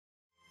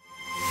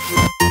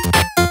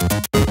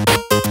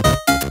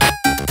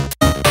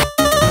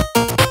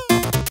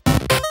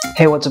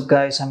Hey, what's up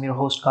guys, I'm your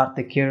host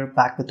Karthik here,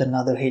 back with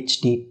another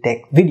HD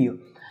tech video.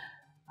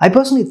 I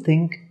personally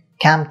think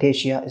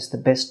Camtasia is the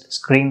best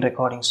screen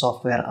recording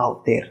software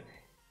out there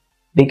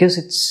because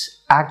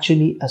it's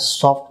actually a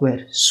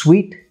software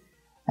suite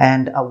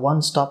and a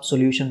one-stop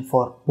solution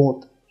for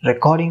both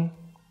recording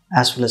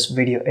as well as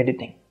video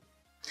editing.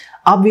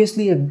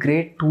 Obviously, a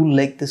great tool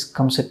like this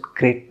comes at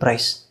great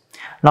price.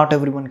 Not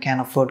everyone can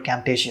afford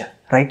Camtasia,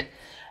 right?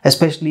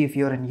 Especially if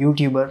you're a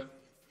YouTuber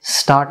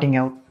starting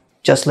out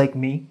just like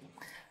me.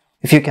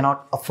 If you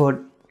cannot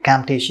afford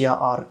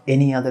Camtasia or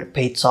any other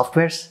paid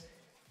softwares,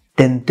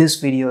 then this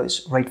video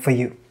is right for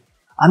you.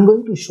 I'm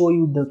going to show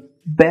you the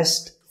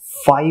best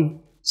 5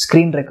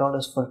 screen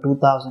recorders for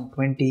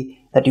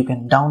 2020 that you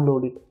can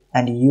download it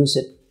and use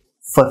it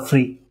for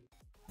free.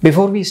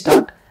 Before we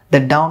start, the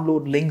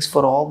download links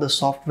for all the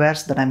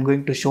softwares that I'm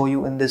going to show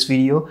you in this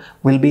video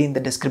will be in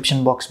the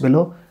description box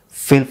below.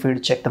 Feel free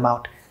to check them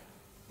out.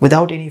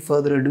 Without any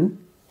further ado,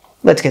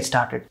 let's get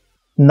started.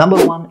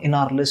 Number 1 in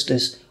our list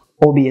is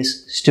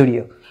OBS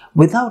Studio.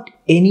 Without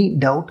any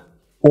doubt,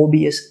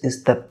 OBS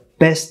is the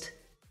best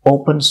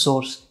open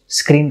source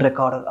screen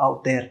recorder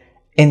out there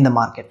in the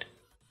market.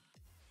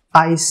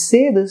 I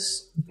say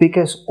this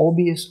because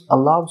OBS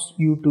allows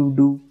you to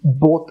do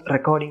both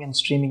recording and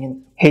streaming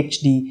in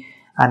HD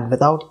and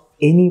without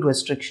any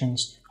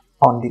restrictions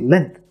on the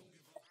length.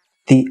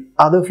 The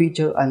other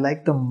feature I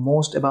like the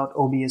most about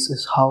OBS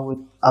is how it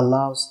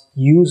allows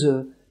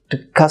user to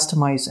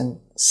customize and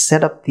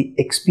set up the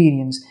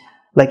experience.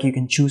 Like you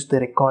can choose the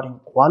recording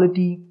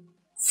quality,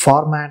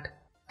 format,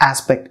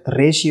 aspect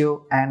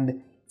ratio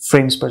and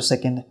frames per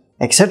second,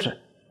 etc.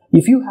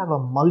 If you have a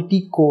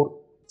multi-core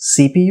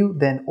CPU,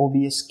 then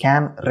OBS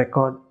can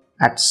record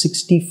at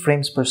 60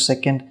 frames per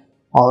second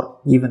or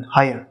even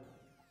higher.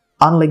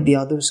 Unlike the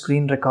other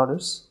screen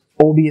recorders,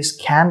 OBS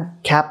can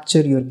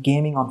capture your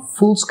gaming on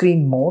full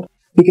screen mode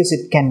because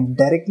it can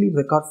directly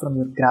record from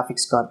your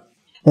graphics card.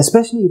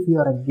 Especially if you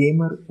are a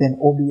gamer, then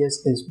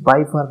OBS is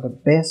by far the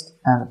best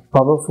and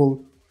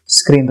powerful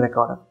screen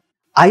recorder.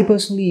 I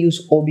personally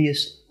use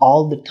OBS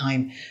all the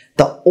time.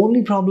 The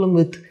only problem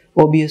with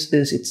OBS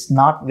is it's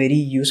not very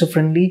user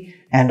friendly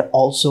and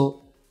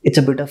also it's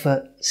a bit of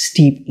a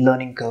steep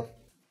learning curve.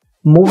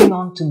 Moving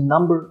on to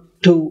number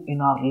 2 in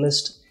our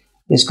list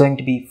is going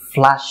to be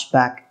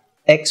Flashback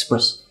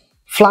Express.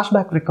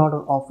 Flashback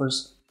Recorder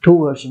offers 2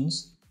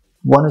 versions.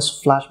 One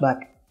is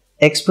Flashback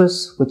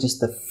Express, which is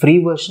the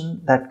free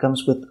version that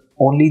comes with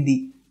only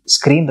the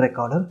screen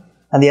recorder,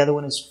 and the other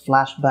one is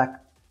Flashback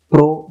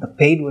Pro, the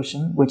paid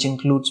version, which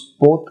includes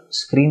both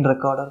screen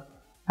recorder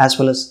as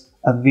well as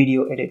a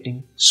video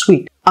editing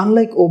suite.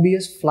 Unlike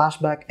OBS,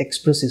 Flashback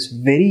Express is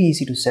very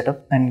easy to set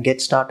up and get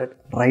started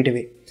right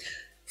away.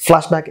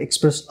 Flashback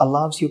Express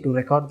allows you to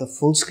record the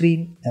full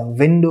screen, a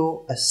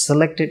window, a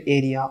selected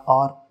area,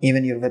 or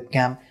even your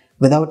webcam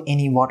without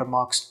any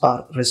watermarks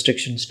or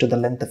restrictions to the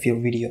length of your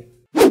video.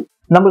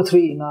 Number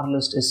 3 in our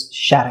list is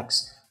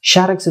ShareX.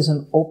 ShareX is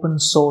an open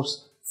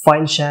source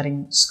file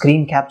sharing,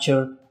 screen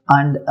capture,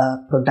 and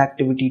a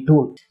productivity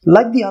tool.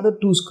 Like the other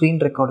 2 screen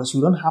recorders,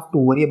 you don't have to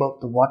worry about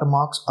the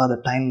watermarks or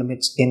the time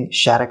limits in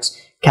ShareX.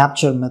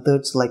 Capture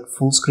methods like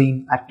full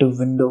screen, active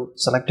window,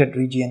 selected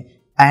region,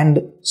 and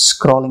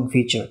scrolling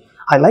feature.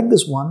 I like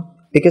this one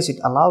because it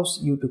allows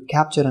you to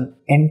capture an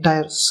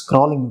entire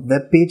scrolling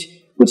web page,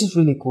 which is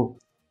really cool.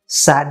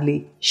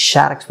 Sadly,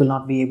 ShareX will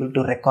not be able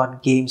to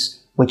record games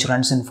which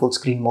runs in full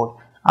screen mode.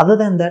 Other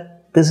than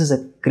that, this is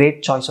a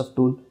great choice of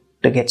tool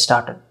to get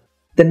started.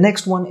 The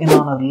next one in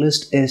on our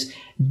list is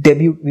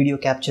Debut Video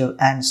Capture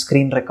and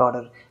Screen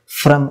Recorder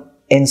from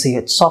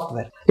NCH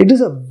Software. It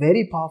is a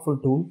very powerful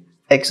tool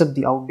except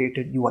the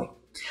outdated UI.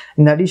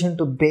 In addition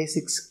to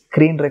basic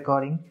screen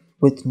recording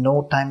with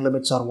no time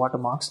limits or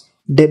watermarks,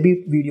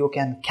 Debut Video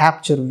can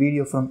capture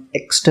video from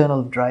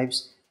external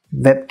drives,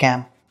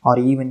 webcam, or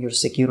even your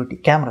security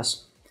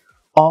cameras.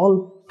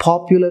 All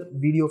popular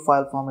video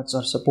file formats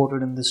are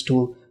supported in this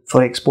tool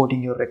for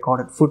exporting your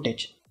recorded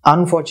footage.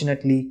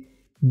 Unfortunately,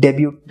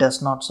 Debut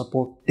does not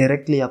support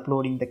directly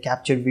uploading the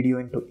captured video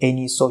into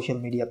any social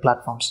media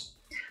platforms.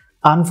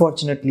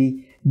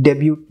 Unfortunately,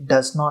 Debut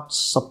does not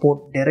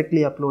support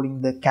directly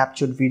uploading the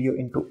captured video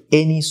into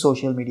any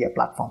social media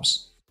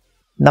platforms.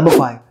 Number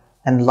 5,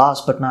 and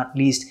last but not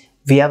least,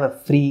 we have a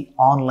free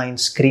online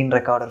screen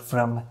recorder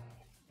from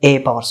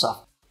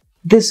APowerSoft.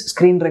 This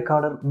screen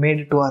recorder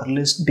made it to our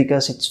list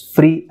because it's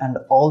free and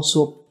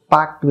also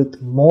packed with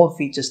more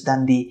features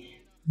than the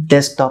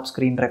desktop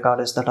screen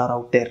recorders that are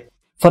out there.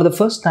 For the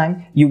first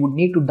time, you would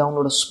need to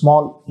download a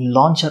small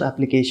launcher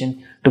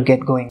application to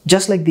get going.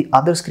 Just like the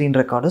other screen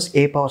recorders,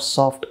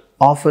 APowerSoft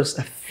offers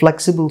a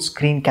flexible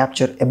screen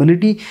capture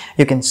ability.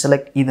 You can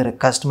select either a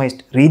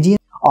customized region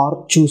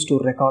or choose to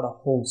record a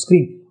whole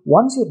screen.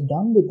 Once you're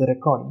done with the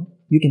recording,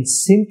 you can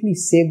simply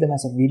save them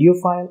as a video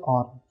file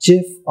or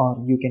GIF, or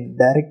you can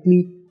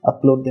directly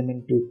upload them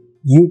into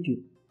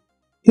YouTube.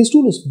 This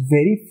tool is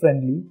very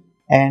friendly,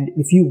 and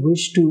if you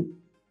wish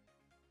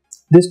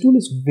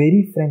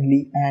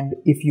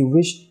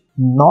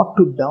not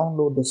to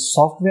download the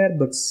software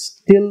but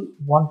still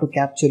want to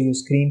capture your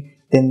screen,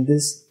 then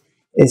this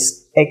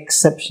is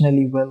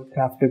exceptionally well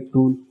crafted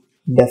tool.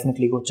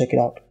 Definitely go check it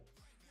out.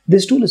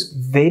 This tool is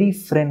very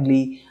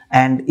friendly,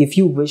 and if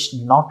you wish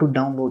not to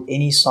download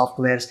any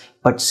softwares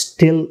but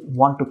still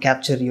want to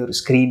capture your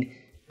screen,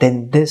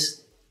 then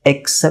this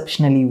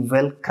exceptionally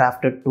well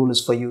crafted tool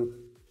is for you.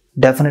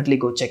 Definitely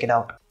go check it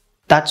out.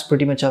 That's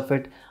pretty much of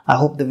it. I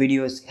hope the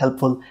video is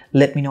helpful.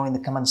 Let me know in the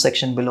comment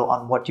section below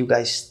on what you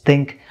guys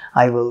think.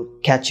 I will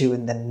catch you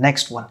in the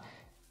next one.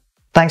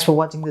 Thanks for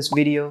watching this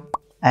video,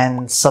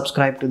 and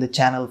subscribe to the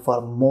channel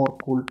for more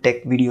cool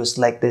tech videos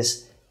like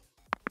this.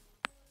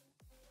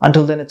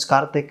 Until then, it's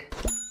Karthik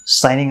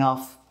signing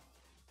off.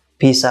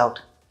 Peace out.